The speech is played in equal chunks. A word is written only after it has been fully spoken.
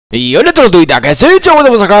Y hola tortuguita, ¿qué se hecho?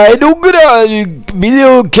 Estamos acá en un gran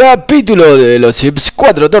video capítulo de los Sims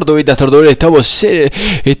 4 tortuguitas,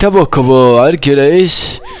 estamos como, a ver qué hora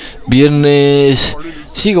es, viernes,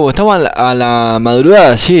 sí, como estamos a la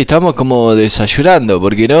madrugada, sí, estamos como desayunando,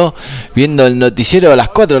 porque no, viendo el noticiero a las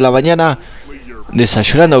 4 de la mañana,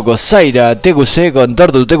 desayunando con Zaira, TQC, con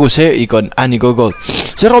Tortu TQC y con Ani Coco.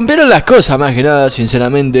 Se rompieron las cosas más que nada,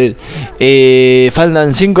 sinceramente.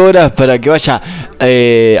 Faltan 5 horas para que vaya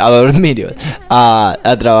a dormir,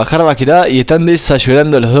 a trabajar más que nada. Y están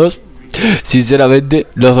desayunando los dos. Sinceramente,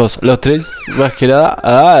 los tres, más que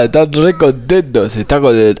nada. Están re contentos. Está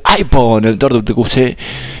con el iPhone, el Tortu TQC.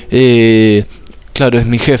 Claro, es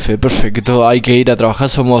mi jefe, perfecto. Hay que ir a trabajar,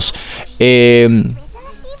 somos...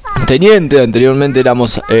 teniente, anteriormente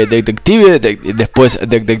éramos detective, después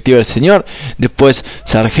detective el señor, después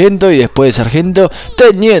sargento y después de sargento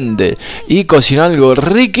teniente. Y cocinar algo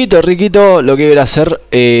riquito, lo que iban a hacer,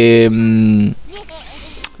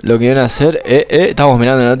 estamos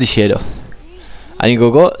mirando el noticiero. Ani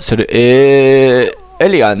Coco,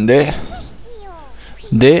 elegante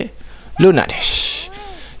de lunares.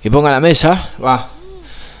 Y ponga la mesa, va.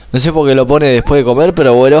 No sé por qué lo pone después de comer,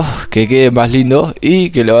 pero bueno, que quede más lindo y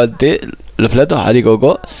que levante los platos. Ani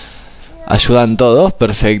Coco ayudan todos,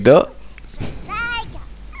 perfecto.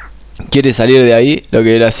 Quiere salir de ahí, lo que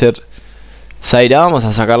quiere hacer Zaira, vamos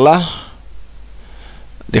a sacarla.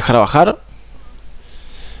 Dejar bajar.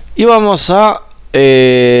 Y vamos a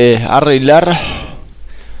arreglar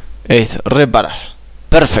esto, reparar.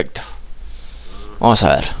 Perfecto. Vamos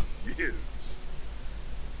a ver.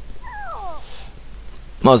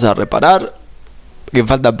 Vamos a reparar, que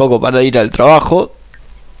falta poco para ir al trabajo.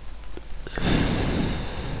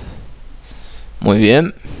 Muy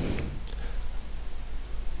bien.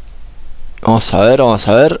 Vamos a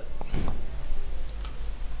ver.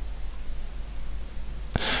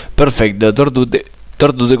 Perfecto, Tortu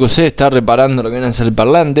TQC está reparando lo que viene a ser el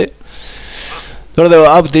parlante. Tortu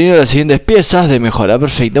ha obtenido las siguientes piezas de mejora.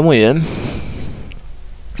 Perfecto, muy bien.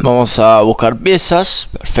 Vamos a buscar piezas,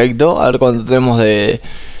 perfecto, a ver cuánto tenemos de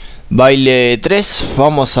baile 3,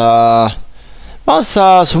 vamos a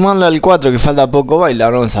sumarle al 4 que falta poco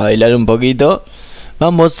bailar, vamos a bailar un poquito.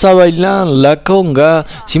 Vamos a bailar la conga.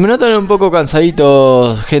 Si me notan un poco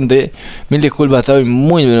cansadito, gente, mil disculpas, estoy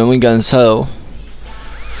muy cansado.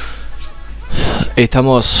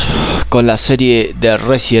 Estamos con la serie de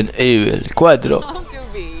Resident Evil 4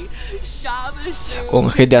 con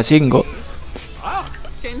GTA 5.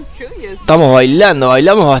 Estamos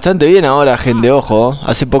bailamos bastante bien ahora, gente, ojo.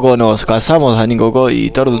 Hace poco nos casamos, Ani Coco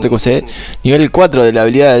y Tortu TQC. Nivel 4 de la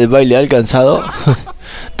habilidad del baile alcanzado.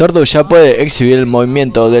 Tortu ya puede exhibir el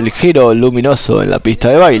movimiento del giro luminoso en la pista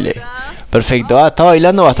de baile. Perfecto, está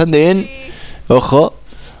bailando bastante bien. Ojo,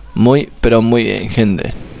 pero muy bien,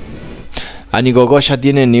 gente. Ani Coco ya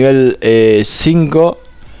tiene nivel 5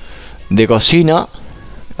 de cocina.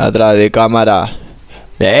 Atrás de cámara.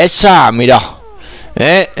 ¡Esa! Mirá.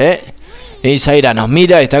 Y Zaira nos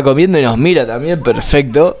mira, está comiendo y nos mira también,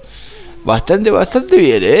 perfecto. Bastante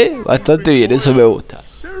bien, bastante bien, eso me gusta.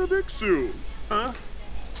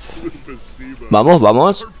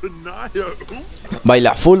 Vamos.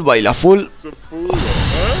 Baila full.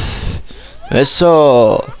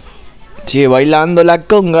 Eso. Sigue bailando la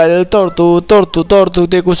conga del Tortu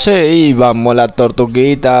TQC. Y vamos la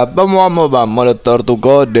tortuguita, vamos los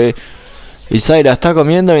tortucones. Y Zaira está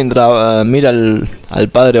comiendo mientras mira al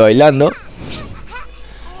padre bailando.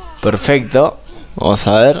 Perfecto. Vamos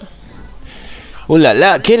a ver.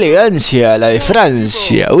 ¡Ulala! ¡Qué elegancia! La de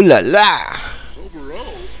Francia. ¡Ulala!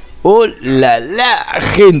 ¡Ulala!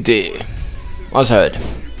 Gente. Vamos a ver.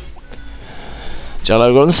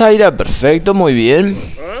 Charlar con Zaira. Perfecto, muy bien.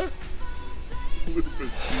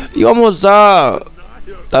 Y vamos a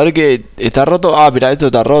ver que está roto. Ah, mira, esto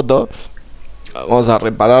está roto. Vamos a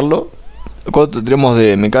repararlo. ¿Cuánto tenemos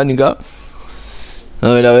de mecánica? A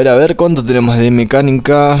ver, ¿cuánto tenemos de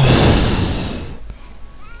mecánica?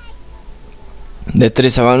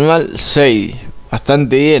 Destreza manual, 6.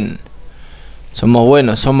 Bastante bien. Somos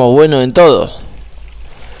buenos en todo.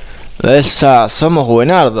 Somos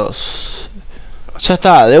buenardos. Ya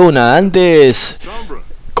está, de una. Antes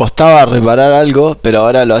costaba reparar algo, pero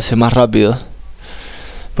ahora lo hace más rápido.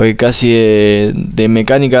 Porque casi de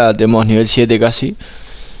mecánica tenemos nivel 7 casi.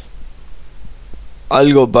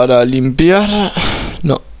 ¿Algo para limpiar?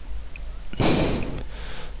 No.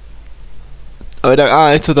 A ver,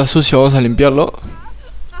 esto está sucio, vamos a limpiarlo.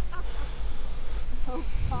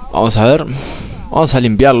 Vamos a ver. Vamos a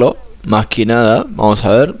limpiarlo, más que nada, vamos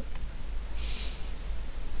a ver.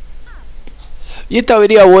 Y esta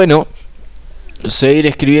vería bueno seguir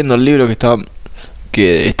escribiendo el libro que está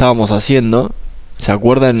que estábamos haciendo. ¿Se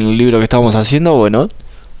acuerdan el libro que estábamos haciendo? Bueno,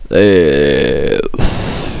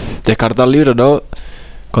 descartar libro, no.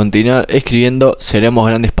 Continuar escribiendo, seremos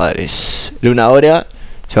grandes padres. En una hora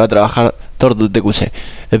se va a trabajar Tortu TQC.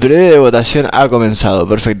 El periodo de votación ha comenzado.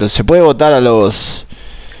 Perfecto. Se puede votar a los...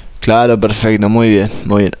 Claro, perfecto. Muy bien,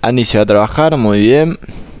 muy bien. Ani se va a trabajar. Muy bien.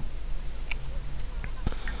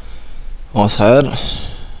 Vamos a ver.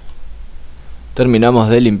 Terminamos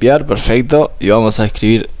de limpiar. Perfecto. Y vamos a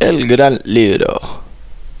escribir el gran libro.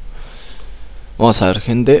 Vamos a ver,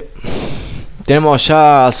 gente. Tenemos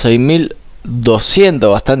ya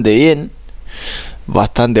 6200. Bastante bien.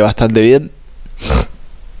 Bastante bien.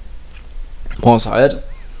 Vamos a ver.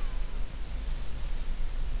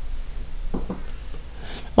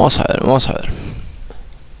 Vamos a ver.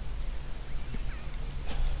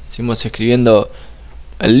 Seguimos escribiendo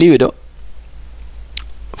el libro.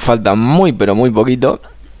 Falta muy pero muy poquito.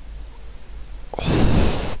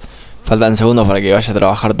 Faltan segundos para que vaya a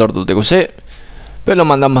trabajar Tortu TQC. Pero lo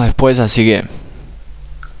mandamos después, así que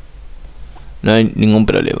no hay ningún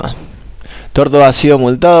problema. Tortu ha sido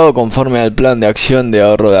multado conforme al plan de acción de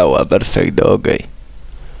ahorro de agua. Perfecto, ok.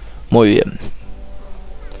 Muy bien.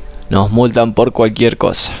 Nos multan por cualquier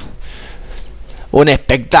cosa. Un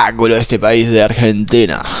espectáculo este país de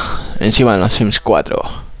Argentina. Encima de los Sims 4.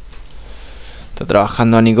 Está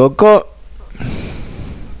trabajando Anicoco.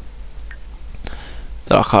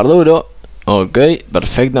 Trabajar duro. Ok,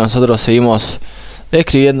 perfecto. Nosotros seguimos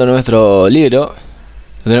escribiendo nuestro libro.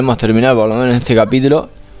 Lo tenemos terminado por lo menos en este capítulo.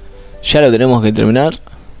 Ya lo tenemos que terminar.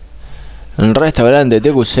 En Restaurante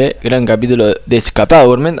TQC, gran capítulo de ESCAPADA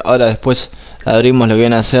GOURMET. Ahora después abrimos lo que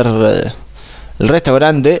viene a ser el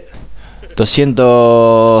restaurante.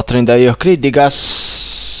 230 videos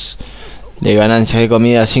críticas. De ganancias de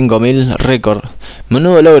comida 5000, récord.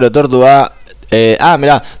 Menudo logro, Tortu ha...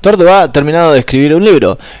 mirá, Tortu ha terminado de escribir un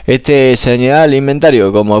libro. Este se añadirá al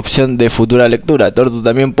inventario como opción de futura lectura. Tortu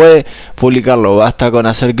también puede publicarlo. Basta con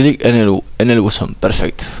hacer clic en el buzón.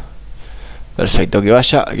 Perfecto. Perfecto, que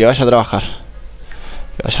vaya a trabajar.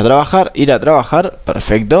 Que vaya a trabajar, ir a trabajar.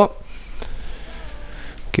 Perfecto.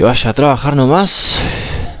 Que vaya a trabajar nomás.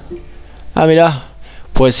 Ah, mira,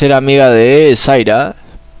 puede ser amiga de Zaira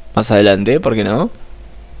más adelante, ¿por qué no?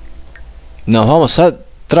 Nos vamos a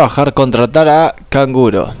trabajar, contratar a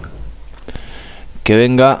canguro. Que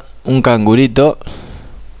venga un cangurito.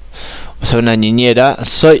 O sea, una niñera.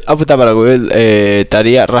 Soy apta para cualquier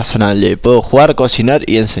tarea razonable. Puedo jugar, cocinar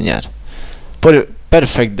y enseñar.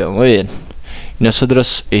 Perfecto, muy bien.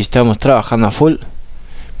 Nosotros estamos trabajando a full.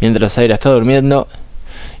 Mientras Zaira está durmiendo.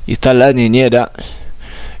 Y está la niñera.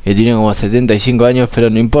 Que tiene como 75 años, pero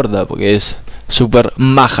no importa, porque es súper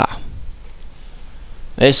maja.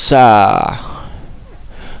 Esa...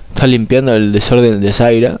 Está limpiando el desorden de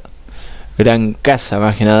Zaira. Gran casa,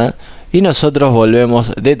 más que nada. Y nosotros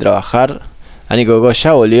volvemos de trabajar. Anicoco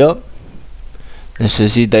ya volvió.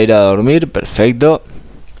 Necesita ir a dormir, perfecto.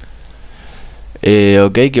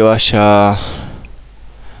 Ok, que vaya a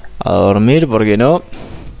dormir, ¿por qué no?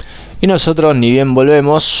 Y nosotros ni bien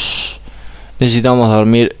volvemos. Necesitamos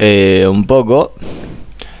dormir un poco.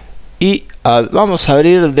 Y vamos a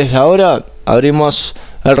abrir desde ahora. Abrimos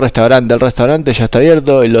el restaurante. El restaurante ya está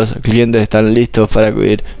abierto y los clientes están listos para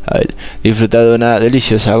acudir a él. Disfrutar de una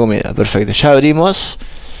deliciosa comida. Perfecto, ya abrimos.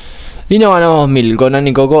 Y nos ganamos 1000. Con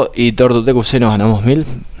Anicoco y Tortu TQC nos ganamos 1000.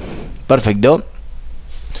 Perfecto.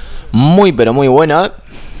 Muy pero muy buena.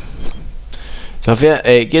 Sofía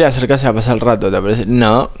quiere acercarse a pasar el rato, ¿te parece?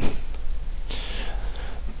 No.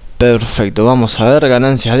 Perfecto, vamos a ver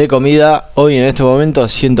ganancias de comida. Hoy en este momento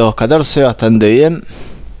 114, bastante bien.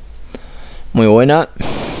 Muy buena.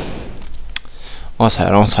 Vamos a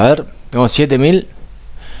ver. Tenemos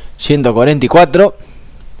 7144.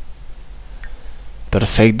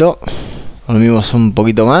 Perfecto. Dormimos un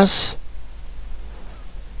poquito más.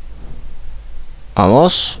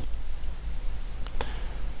 Vamos.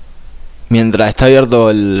 Mientras está abierto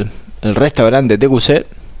el restaurante TQC,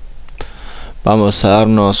 vamos a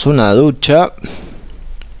darnos una ducha.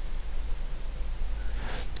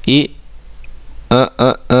 Y...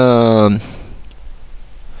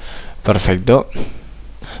 Perfecto.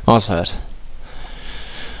 Vamos a ver.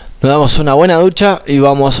 Nos damos una buena ducha y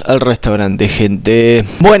vamos al restaurante, gente.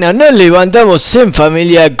 Bueno, nos levantamos en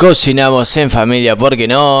familia, cocinamos en familia, ¿por qué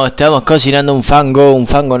no? Estamos cocinando un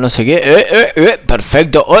fango no sé qué.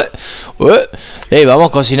 Perfecto.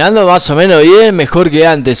 Vamos cocinando más o menos bien, mejor que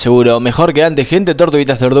antes seguro. Mejor que antes, gente.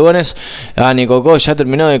 Tortuguitas, tortugones. Anicoco ya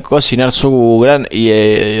terminó de cocinar su gran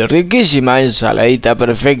y riquísima ensaladita,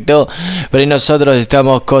 perfecto. Pero nosotros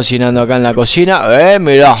estamos cocinando acá en la cocina.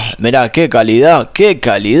 Mirá, qué calidad, qué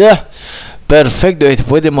calidad. Perfecto,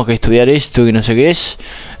 después tenemos que estudiar esto que no sé qué es.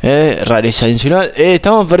 Rareza adicional.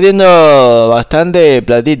 Estamos perdiendo bastante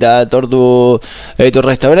platita. Tu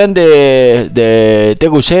restaurante de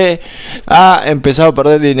TQC ha empezado a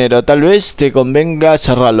perder dinero. Tal vez te convenga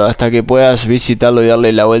cerrarlo hasta que puedas visitarlo y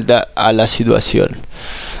darle la vuelta a la situación.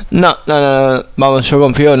 No. Vamos, yo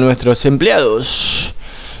confío en nuestros empleados.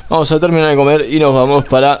 Vamos a terminar de comer y nos vamos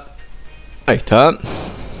para... Ahí está.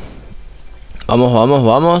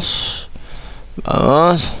 Vamos.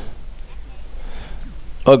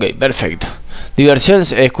 Ok, perfecto. Diversión,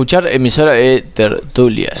 escuchar emisora de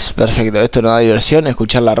tertulias. Perfecto, esto nos da diversión,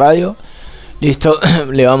 escuchar la radio. Listo,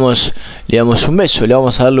 le damos un beso,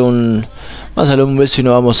 vamos a darle un beso y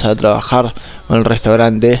nos vamos a trabajar con el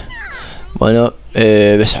restaurante. Bueno,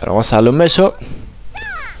 besar, vamos a darle un beso.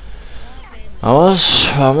 Vamos.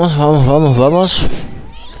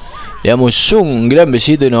 Le damos un gran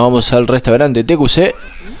besito y nos vamos al restaurante TQC.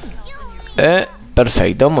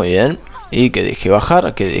 Perfecto, muy bien. Y que deje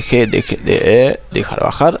bajar, dejar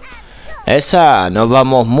bajar. Esa, nos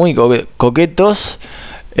vamos muy coquetos.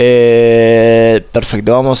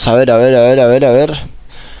 Perfecto, vamos a ver.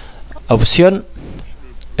 Opción.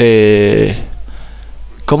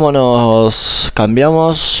 ¿Cómo nos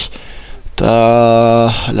cambiamos?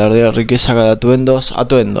 La de riqueza de atuendos.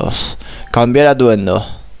 Cambiar atuendo.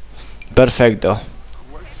 Perfecto.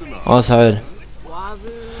 Vamos a ver.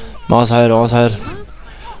 No,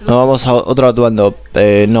 vamos a otro atuendo.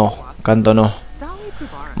 No, canto no.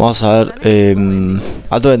 Vamos a ver.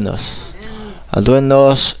 Atuendos.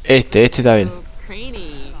 Este está bien.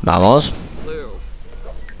 Vamos.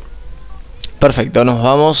 Perfecto, nos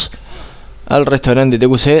vamos al restaurante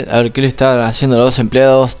TQC. A ver qué le están haciendo los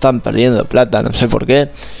empleados. Están perdiendo plata, no sé por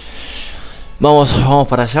qué. Vamos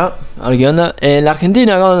para allá, a ver qué onda. En la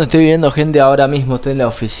Argentina, acá donde estoy viviendo, gente, ahora mismo estoy en la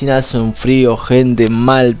oficina, hace un frío, gente,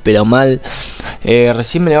 mal, pero mal.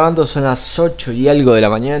 Recién me levanto, son las 8 y algo de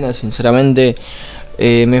la mañana, sinceramente.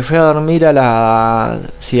 Me fui a dormir a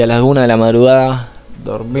las 1 de la madrugada.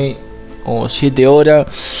 Dormí como 7 horas.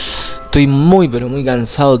 Estoy muy, pero muy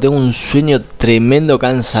cansado, tengo un sueño tremendo,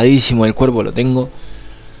 cansadísimo, el cuerpo lo tengo.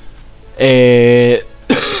 Y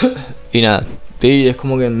nada. Sí, es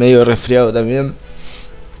como que medio resfriado también.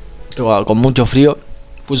 Con mucho frío.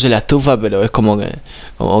 Puse la estufa, pero es como que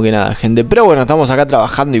nada, gente. Pero bueno, estamos acá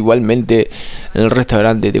trabajando igualmente en el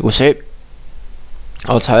restaurante TQC.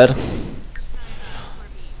 Vamos a ver.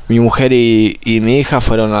 Mi mujer y mi hija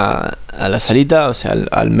fueron a la salita, o sea,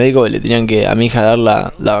 al médico, que le tenían que a mi hija dar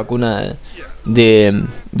la vacuna de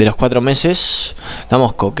los 4 meses.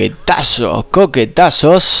 Estamos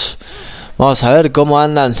coquetazos. Vamos a ver cómo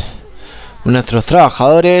andan nuestros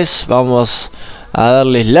trabajadores. Vamos a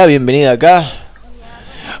darles la bienvenida acá.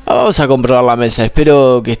 Vamos a comprobar la mesa.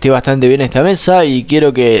 Espero que esté bastante bien esta mesa. Y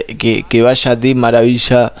quiero que vaya de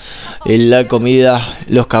maravilla la comida,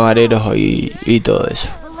 los camareros y todo eso.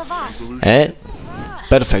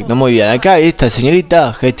 Perfecto, muy bien. Acá esta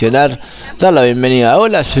señorita, gestionar, dar la bienvenida.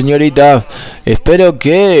 Hola señorita, espero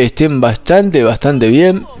que estén bastante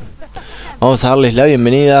bien. Vamos a darles la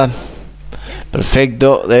bienvenida.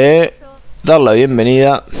 Perfecto, dar la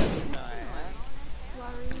bienvenida.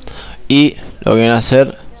 Y lo que van a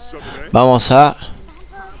hacer, vamos a...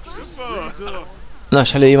 No,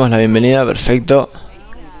 ya le dimos la bienvenida, perfecto.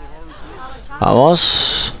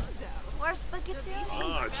 Vamos.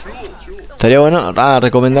 Estaría bueno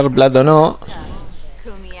recomendar plato, no.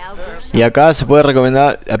 Y acá se puede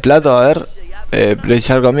recomendar el plato, a ver.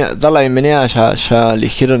 Priorizar comida, dar la bienvenida, ya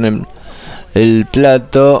eligieron el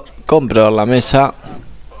plato. Comprobar la mesa.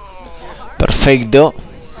 Perfecto.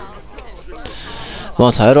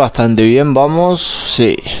 Vamos a ver bastante bien, vamos.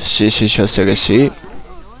 Sí, yo sé que sí.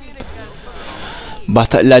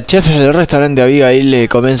 La chef del restaurante Abigail le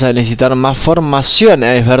comienza a necesitar más formación.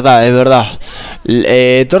 Es verdad.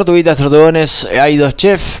 Tortuguitas, hay 2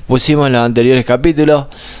 chefs. Pusimos en los anteriores capítulos.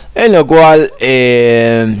 En lo cual...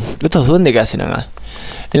 ¿estos duendes qué hacen acá?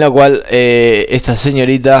 En lo cual esta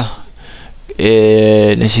señorita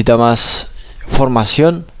necesita más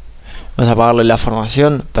formación. Vamos a pagarle la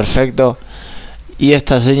formación. Perfecto. Y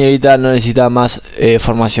esta señorita no necesita más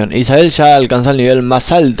formación. Isabel ya alcanzó el nivel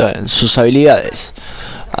más alto en sus habilidades.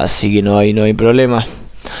 Así que no hay problema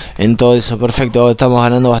en todo eso. Perfecto, estamos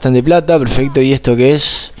ganando bastante plata. Perfecto, ¿y esto qué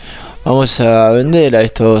es? Vamos a vender a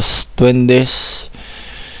estos duendes.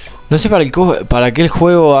 No sé para qué el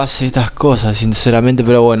juego hace estas cosas, sinceramente.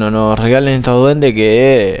 Pero bueno, nos regalen estos duendes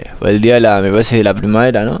que el día me parece de la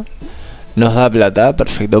primavera, ¿no? Nos da plata,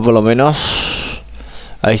 perfecto, por lo menos.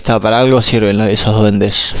 Ahí está, para algo sirven esos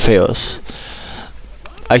duendes feos.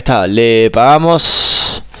 Ahí está, le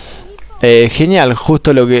pagamos. Genial,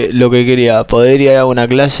 justo lo que quería. Poder ir a una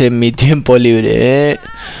clase en mi tiempo libre,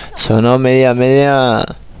 Sonó media.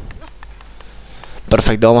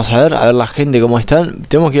 Perfecto, vamos a ver la gente cómo están.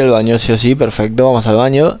 Tenemos que ir al baño, sí o sí, perfecto, vamos al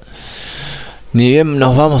baño. Ni bien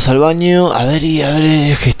nos vamos al baño. A ver,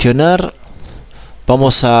 gestionar.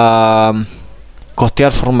 Vamos a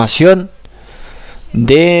costear formación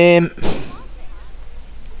de...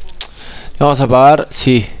 Vamos a pagar,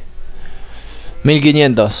 sí,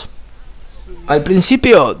 1500. Al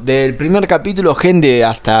principio del primer capítulo, gente,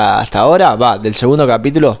 hasta ahora, del segundo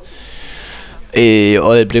capítulo,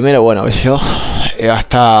 o del primero, bueno, qué sé yo,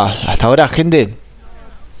 hasta ahora, gente,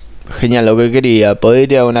 genial, lo que quería, poder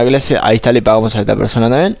ir a una clase, ahí está, le pagamos a esta persona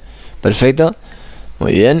también, perfecto,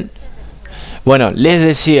 muy bien. Bueno, les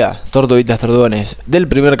decía, tortuguitas, tortugones, del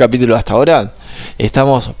primer capítulo hasta ahora,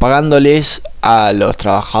 estamos pagándoles a los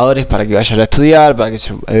trabajadores para que vayan a estudiar, para que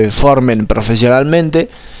se formen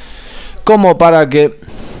profesionalmente, como para que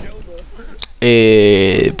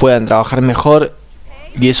puedan trabajar mejor,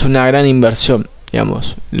 y es una gran inversión,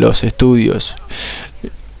 digamos, los estudios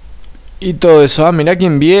y todo eso. Ah, mirá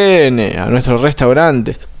quién viene a nuestro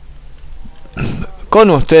restaurante.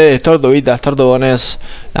 Con ustedes, tortuguitas, tortugones,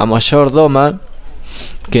 la mayordoma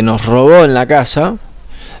que nos robó en la casa,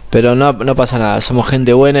 pero no pasa nada, somos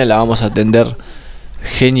gente buena y la vamos a atender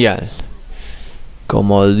genial,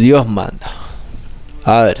 como Dios manda.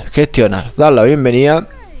 A ver, gestionar, dar la bienvenida.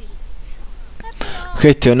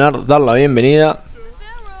 Gestionar, dar la bienvenida.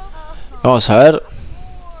 Vamos a ver.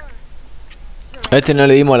 A este no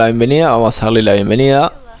le dimos la bienvenida, vamos a darle la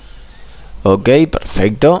bienvenida. Ok,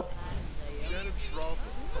 perfecto.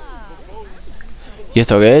 ¿Y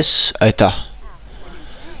esto qué es? Ahí está.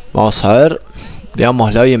 Vamos a ver. Le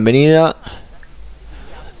damos la bienvenida.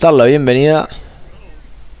 Dar la bienvenida.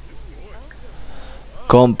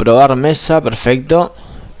 Comprobar mesa, perfecto.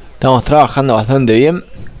 Estamos trabajando bastante bien.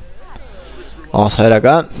 Vamos a ver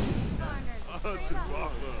acá.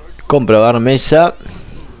 Comprobar mesa.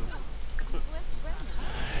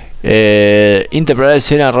 Interpretar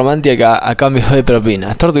escena romántica a cambio de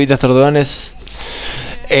propinas. Tortuguitas, tortugones.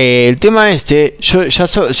 El tema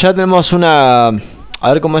ya tenemos una...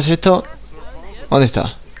 A ver cómo es esto. ¿Dónde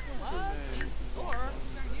está?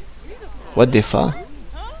 What the fuck?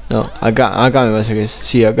 No, acá me parece que es.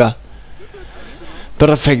 Sí, acá.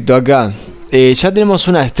 Perfecto, acá. Ya tenemos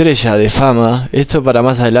una estrella de fama. Esto para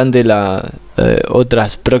más adelante,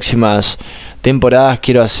 otras próximas temporadas.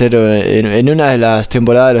 Quiero hacer, en una de las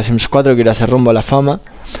temporadas de los Sims 4, quiero hacer rumbo a la fama.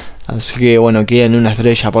 Así que bueno, queden una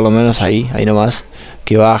estrella por lo menos ahí nomás.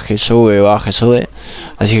 Que baje, sube.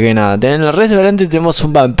 Así que nada, en el restaurante tenemos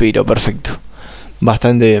un vampiro, perfecto.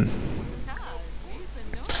 Bastante...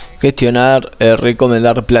 Gestionar,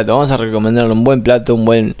 recomendar plato. Vamos a recomendar un buen plato, un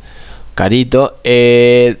buen carito.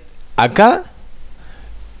 Acá,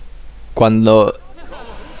 cuando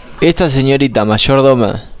esta señorita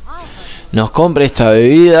mayordoma nos compre esta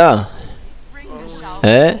bebida,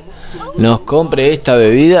 nos compre esta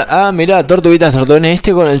bebida. Ah, mirá, tortuguitas, tortugones,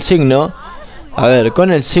 con el signo. A ver,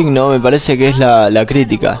 con el signo me parece que es la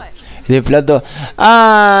crítica. Este plato.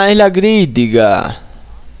 Ah, es la crítica.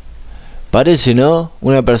 Parece, ¿no?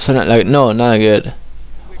 Una persona... no, nada que ver.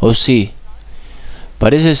 O sí.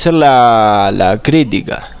 Parece ser la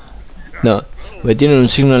crítica. No, me tienen un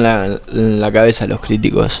signo en la cabeza los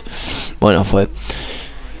críticos. Bueno, fue.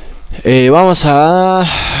 Vamos a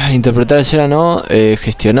interpretar escena, ¿no?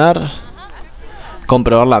 Gestionar.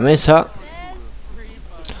 Comprobar la mesa.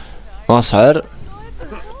 Vamos a ver.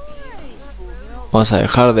 Vamos a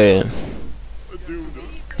dejar de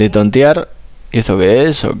tontear. ¿Y esto qué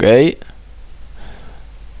es? Ok.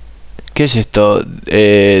 ¿Qué es esto?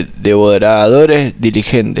 Devoradores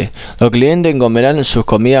diligentes. Los clientes comerán sus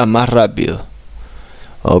comidas más rápido.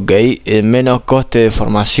 Ok. Menos coste de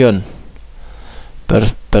formación.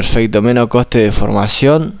 Perfecto. Menos coste de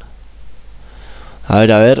formación. A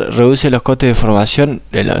ver. Reduce los costes de formación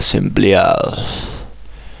de los empleados.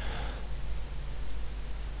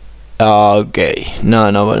 Ok.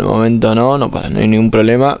 No, por el momento no hay ningún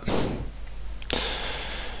problema.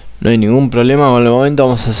 No hay ningún problema, por el momento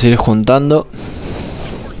vamos a seguir juntando.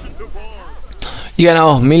 Y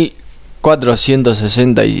ganamos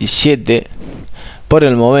 1467. Por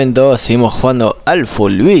el momento seguimos jugando al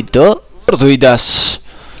fulbito. Tortuguitas,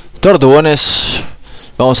 tortugones.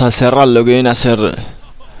 Vamos a cerrar lo que viene a ser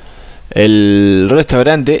el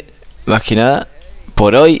restaurante. Más que nada,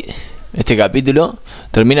 por hoy, este capítulo.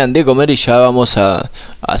 Terminan de comer y ya vamos a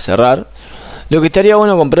cerrar. Lo que estaría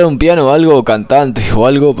bueno comprar un piano o algo, cantante o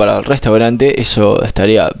algo para el restaurante. Eso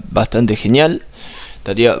estaría bastante genial.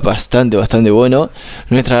 Estaría bastante bueno.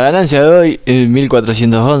 Nuestra ganancia de hoy es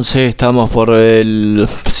 1411. Estamos por el...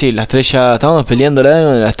 Sí, la estrella... Estamos peleando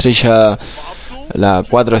la estrella... La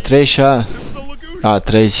 4 estrellas. A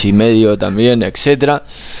 3,5 también, etcétera.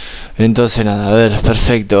 Entonces nada, a ver,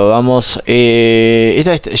 perfecto. Vamos.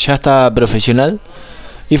 Esta ya está profesional.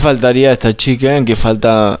 Y faltaría esta chica que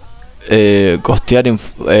falta... costear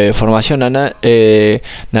formación.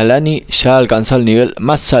 Nalani ya ha alcanzado el nivel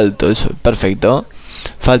más alto. Eso, perfecto.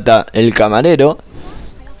 Falta el camarero.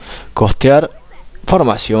 Costear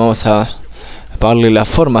formación. Vamos a pagarle la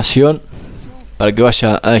formación para que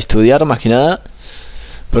vaya a estudiar más que nada.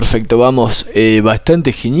 Perfecto, vamos.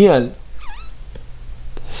 Bastante genial.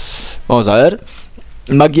 Vamos a ver.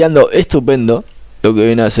 Va quedando estupendo lo que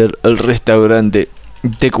viene a ser el restaurante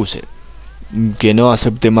TQC. Que no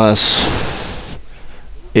acepte más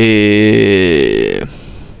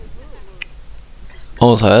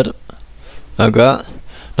vamos a ver acá,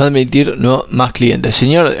 no admitir más clientes.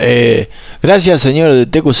 Señor, gracias señor de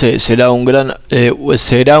TQC, será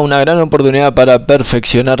una gran oportunidad para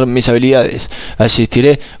perfeccionar mis habilidades.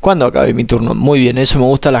 Asistiré cuando acabe mi turno. Muy bien, eso me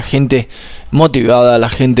gusta, la gente motivada, la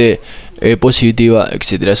gente positiva,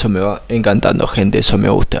 etcétera. Eso me va encantando, gente, eso me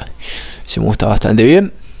gusta. Se me gusta bastante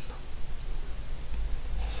bien.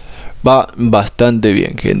 Va bastante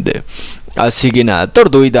bien, gente. Así que nada,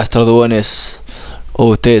 tortuguitas, tortugones.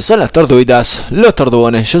 Ustedes son las tortuguitas, los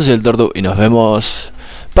tortugones. Yo soy el tortu y nos vemos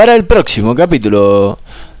para el próximo capítulo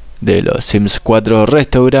de los Sims 4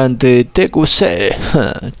 Restaurante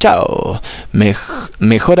TQC. Chao.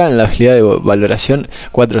 Mejoran la agilidad de valoración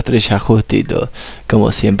 4 estrellas justito.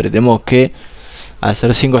 Como siempre, tenemos que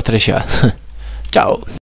hacer 5 estrellas. Chao.